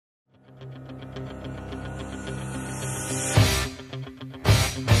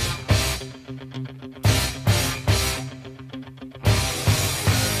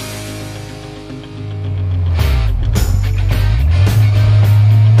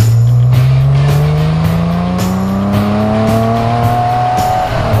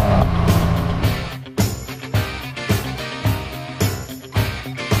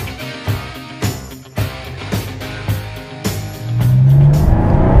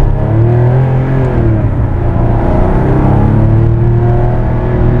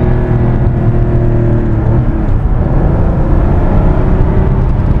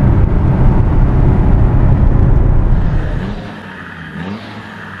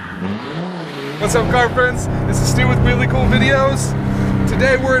What's up, car friends? This is Stu with Really Cool Videos.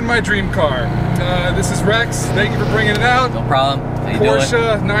 Today we're in my dream car. This is Rex. Thank you for bringing it out. No problem. How you doing?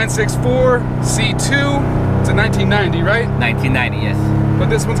 Porsche 964 C2. It's a 1990, right? 1990, yes. But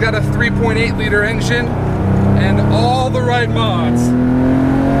this one's got a 3.8 liter engine and all the right mods.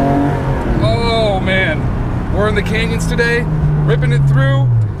 Oh man, we're in the canyons today, ripping it through,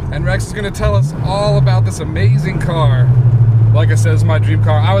 and Rex is gonna tell us all about this amazing car. Like I said, it's my dream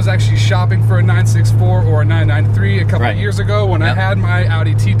car. I was actually shopping for a 964 or a 993 a couple of years ago when I had my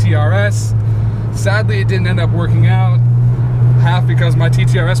Audi TTRS. Sadly, it didn't end up working out. Half because my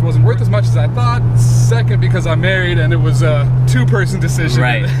TTRS wasn't worth as much as I thought. Second, because I'm married and it was a two-person decision.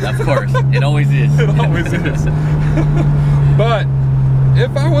 Right, of course. It always is. It always is. But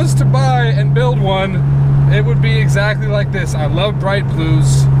if I was to buy and build one, it would be exactly like this. I love bright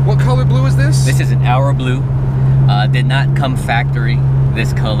blues. What color blue is this? This is an Hour Blue. Did not come factory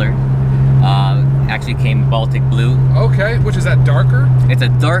this color. Actually came Baltic Blue. Okay, which is that darker? It's a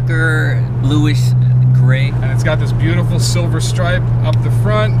darker bluish gray. And it's got this beautiful silver stripe up the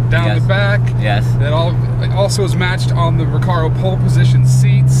front, down the back. Yes. That also is matched on the Recaro pole position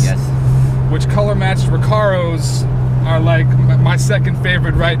seats. Yes. Which color matched Recaros are like my second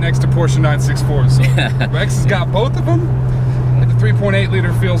favorite, right next to Porsche 964s. So Rex has got both of them. The 3.8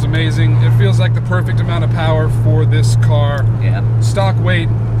 liter feels amazing. It feels like the perfect amount of power for this car. Yeah. Stock weight,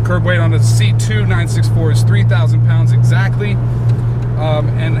 curb weight on the C2 964 is 3,000 pounds exactly.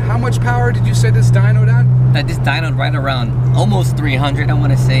 And how much power did you say this dynoed at? This dynoed right around almost 300. I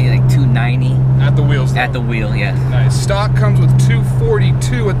want to say like 290. At the wheels, though. At the wheel, yes. Nice. Stock comes with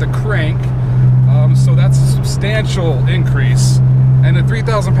 242 at the crank. So that's a substantial increase. And at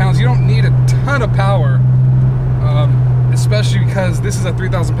 3,000 pounds, you don't need a ton of power. Especially because this is a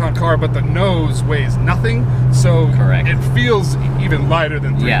 3,000 pound car, but the nose weighs nothing. So it feels even lighter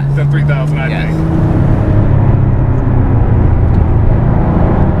than 3,000, I think.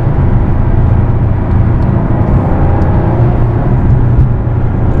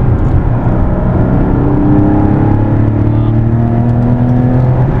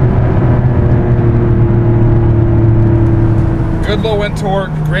 Good low end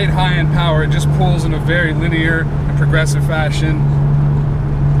torque, great high end power. It just pulls in a very linear and progressive fashion.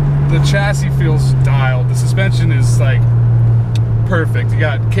 The chassis feels dialed. The suspension is like perfect. You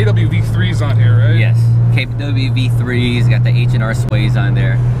got KW V3s on here, right? Yes, KW V3s. Got the H&R sways on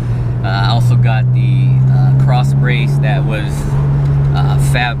there. Also got the cross brace that was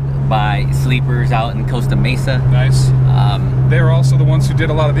fabbed by Sleepers out in Costa Mesa. Nice. They were also the ones who did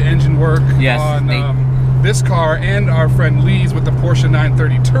a lot of the engine work on this car and our friend Lee's with the Porsche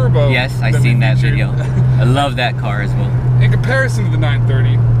 930 Turbo. Yes, I've seen that video. I love that car as well. In comparison to the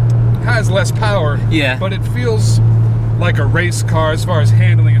 930, has less power, but it feels like a race car as far as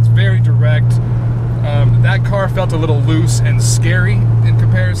handling. It's very direct. That car felt a little loose and scary in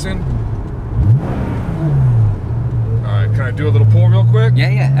comparison. All right, can I do a little pull real quick?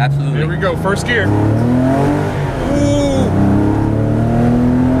 Yeah, absolutely. Here we go, first gear. Ooh.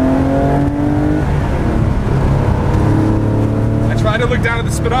 I tried to look down at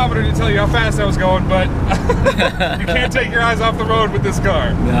the speedometer to tell you how fast I was going, but you can't take your eyes off the road with this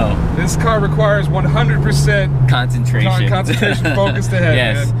car. No. This car requires 100% concentration focused ahead.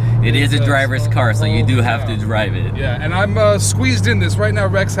 Yes, man. It is a driver's car, so you do have to drive it. Yeah, and I'm squeezed in this. Right now,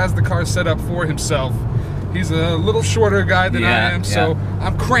 Rex has the car set up for himself. He's a little shorter guy than I am, so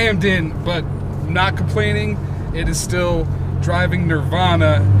I'm crammed in, but not complaining. It is still driving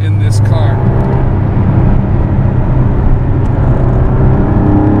nirvana in this car.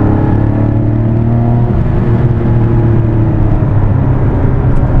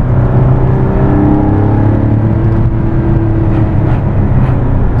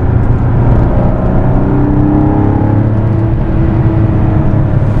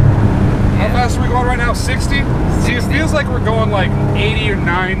 Right now 60. See, it feels like we're going like 80 or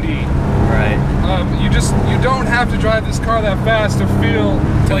 90. Right. You don't have to drive this car that fast to feel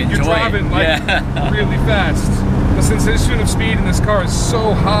like you're driving like really fast. The sensation of speed in this car is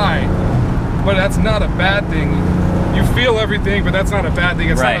so high, but that's not a bad thing. You feel everything, but that's not a bad thing.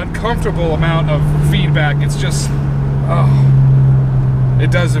 It's not an uncomfortable amount of feedback. It's just,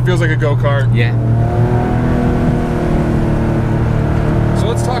 it feels like a go-kart. Yeah.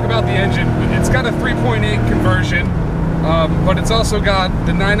 Let's talk about the engine. It's got a 3.8 conversion, but it's also got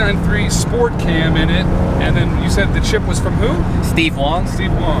the 993 Sport Cam in it. And then you said the chip was from who? Steve Wong.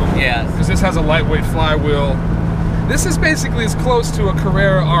 Steve Wong. Yeah. Because this has a lightweight flywheel. This is basically as close to a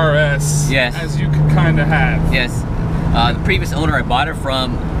Carrera RS as you could kind of have. Yes. The previous owner I bought it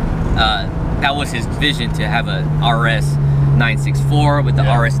from, that was his vision, to have a RS 964 with the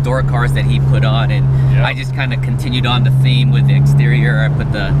Yeah. RS door cars that he put on, and Yeah. I just kind of continued on the theme with the exterior. I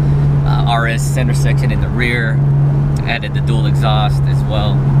put the RS center section in the rear, added the dual exhaust as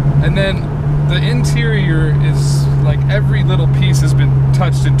well. And then the interior is like every little piece has been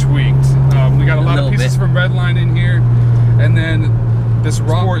touched and tweaked. We got a lot of pieces from Redline in here, and then this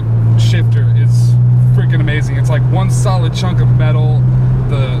Rockport shifter is freaking amazing. It's like one solid chunk of metal.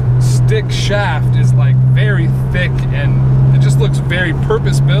 The stick shaft is like very thick, and it just looks very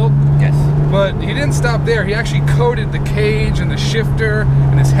purpose-built. Yes. But he didn't stop there. He actually coated the cage and the shifter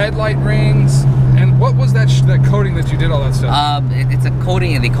and his headlight rings. And what was that coating that you did all that stuff? It's a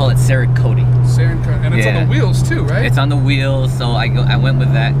coating, and they call it Cerakote. Cerakote, and it's on the wheels too, right? It's on the wheels, so I went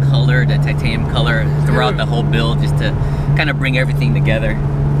with that color, the titanium color, throughout the whole build, just to kind of bring everything together.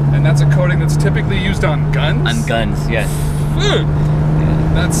 And that's a coating that's typically used on guns? On guns, yes. Dude,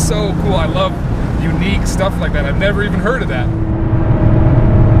 that's so cool. I love unique stuff like that. I've never even heard of that.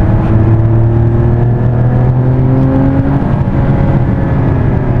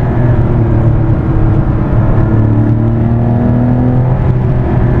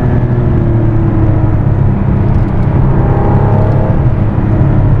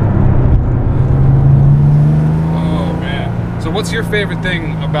 What's your favorite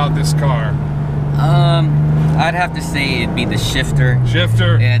thing about this car? I'd have to say it'd be the shifter.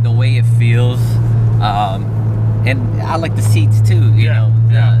 Shifter. And the way it feels. And I like the seats too, you know,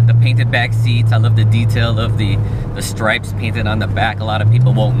 the painted back seats. I love the detail of the stripes painted on the back. A lot of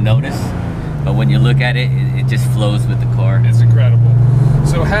people won't notice, but when you look at it, it just flows with the car. It's incredible.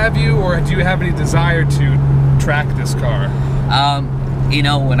 So have you, or do you have any desire to track this car? You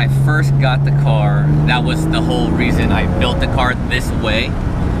know, when I first got the car, that was the whole reason I built the car this way.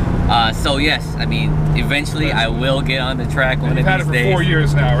 So yes, I mean, eventually I will get on the track one of these days. You've had it for 4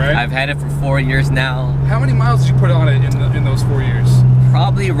 years now, right? I've had it for 4 years now. How many miles did you put on it in those 4 years?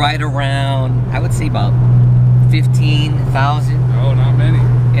 Probably right around, I would say about 15,000. Oh, not many.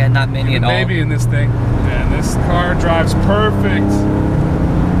 Yeah, not many at all. Baby in this thing, and this car drives perfect.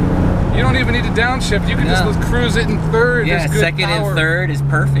 You don't even need to downshift. You can just cruise it in third. Yeah, second and third is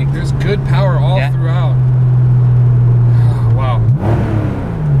perfect. There's good power all throughout. Oh, wow.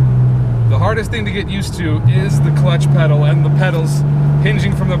 The hardest thing to get used to is the clutch pedal and the pedals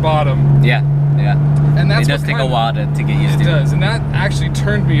hinging from the bottom. Yeah, yeah. And that's it does take a while to get used to. It does, and that actually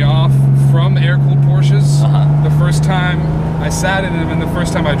turned me off from air-cooled Porsches. The first time I sat in them and the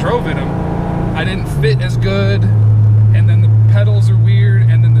first time I drove in them, I didn't fit as good, and then the pedals are weird,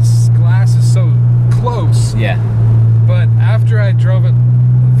 and then the glass is so close. Yeah. But after I drove it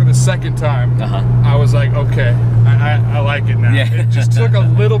for the second time, I was like, okay, I like it now. Yeah. It just took a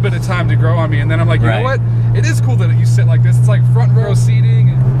little bit of time to grow on me, and then I'm like, you know what? It is cool that you sit like this. It's like front row seating,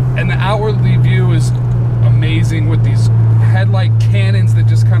 and the outwardly view is amazing with these headlight cannons that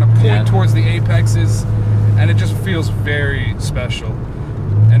just kind of point towards the apexes, and it just feels very special.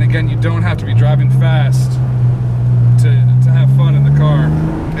 And again, you don't have to be driving fast to have fun in the car.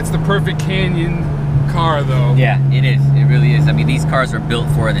 It's the perfect canyon car, though. Yeah, it is. It really is. I mean, these cars are built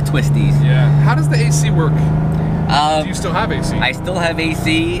for the twisties. Yeah. How does the AC work? Do you still have AC? I still have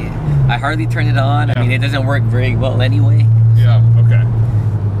AC. I hardly turn it on. I mean, it doesn't work very well anyway. Yeah, okay.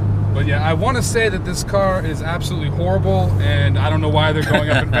 But yeah, I want to say that this car is absolutely horrible, and I don't know why they're going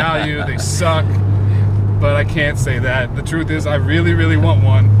up in value. They suck, but I can't say that. The truth is, I really, really want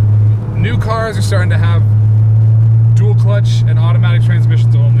one. New cars are starting to have dual clutch and automatic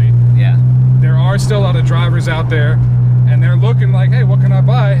transmissions only. Yeah. There are still a lot of drivers out there, and they're looking like, hey, what can I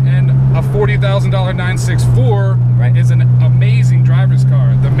buy? And a $40,000 964 is an amazing driver's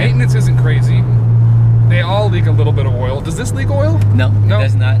car. The maintenance isn't crazy. They all leak a little bit of oil. Does this leak oil? No, it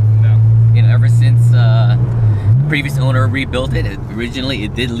does not. No. You know, ever since the previous owner rebuilt it, originally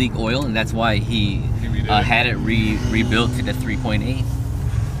it did leak oil, and that's why he had it rebuilt to the 3.8,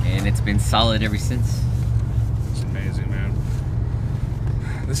 and it's been solid ever since. It's amazing, man.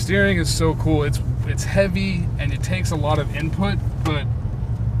 The steering is so cool. It's heavy and it takes a lot of input, but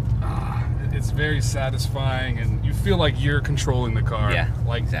it's very satisfying, and you feel like you're controlling the car. Yeah,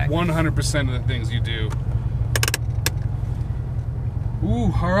 like exactly. 100% of the things you do.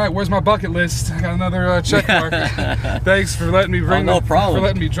 Ooh, all right. Where's my bucket list? I got another check mark. Thanks for letting me bring. No problem. For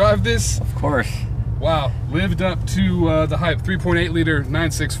letting me drive this. Of course. Wow, lived up to the hype. 3.8 liter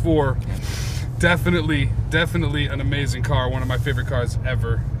 964. Definitely an amazing car. One of my favorite cars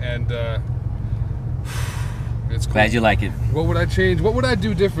ever, and it's cool. Glad you like it. What would I change? What would I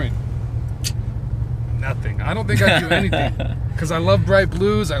do different? Nothing. I don't think I'd do anything, because I love bright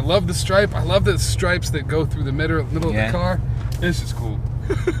blues. I love the stripe. I love the stripes that go through the middle of the car. It's just cool.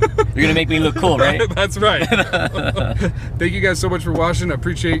 You're gonna make me look cool, right? That's right. Thank you guys so much for watching. I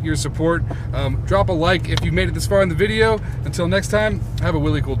appreciate your support. Drop a like if you made it this far in the video. Until next time, have a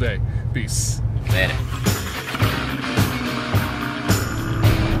really cool day. Peace. Later.